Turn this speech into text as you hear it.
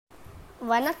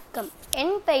வணக்கம்.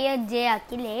 என் பெயர் ஜே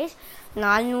அகிலேஷ்.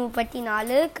 நாள்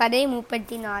 34, கதை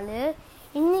 34.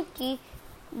 இன்னைக்கு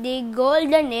தி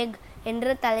கோல்டன் எக்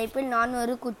என்ற தலைப்பில் நான்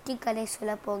ஒரு குட்டி கதை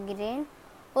சொல்ல போகிறேன்.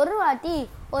 ஒரு வாட்டி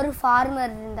ஒரு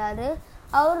ஃபார்மர் இருந்தார்.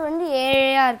 அவர்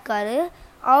ஏழையாக இருக்கார்.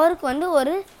 அவருக்கு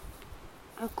ஒரு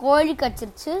கோழி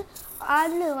கச்சிருச்சு.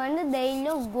 அது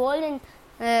டெய்லியும் கோல்டன்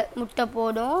முட்டை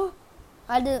போடும்.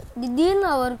 அது திடீர்னு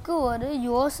அவருக்கு ஒரு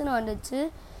யோசனை வந்துச்சு.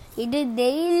 இது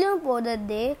டெய்லியும்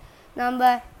போடுறதே, நம்ம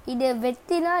இதை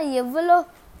வெட்டினா எவ்வளோ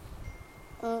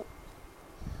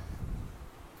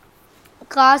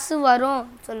காசு வரும்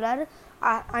சொல்கிறார்.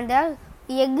 அந்த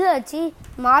எக்கு வச்சு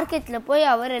மார்க்கெட்டில் போய்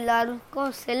அவர்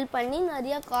எல்லாருக்கும் செல் பண்ணி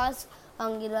நிறையா காசு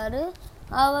வாங்கிறாரு.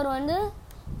 அவர்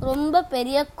ரொம்ப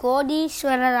பெரிய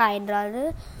கோடீஸ்வரர் ஆயிடுறாரு.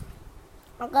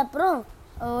 அதுக்கப்புறம்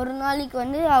ஒரு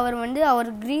நாளைக்கு அவர்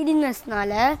அவர்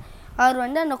க்ரீடினஸ்னால அவர்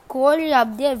அந்த கோழி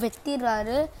அப்படியே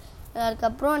வெட்டிடுறாரு.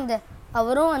 அதுக்கப்புறம்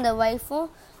அவரும் அந்த ஒய்ஃபும்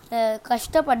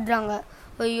கஷ்டப்படுறாங்க.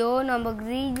 ஐயோ, நம்ம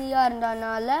க்ரீடியாக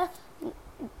இருந்தனால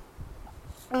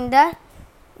இந்த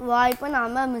வாய்ப்பை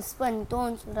நாம் மிஸ்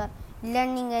பண்ணிட்டோம்னு சொல்கிறார். இல்லை,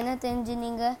 நீங்கள் என்ன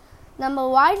தெரிஞ்சுனீங்க? நம்ம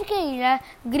வாழ்க்கையில்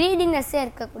க்ரீடினஸ்ஸே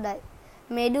இருக்கக்கூடாது,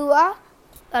 மெதுவாக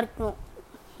இருக்கணும்.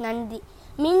 நன்றி.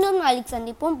 மீண்டும் நாளைக்கு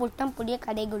சந்திப்போம் புத்தம் புதிய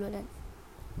கதைகளுடன்.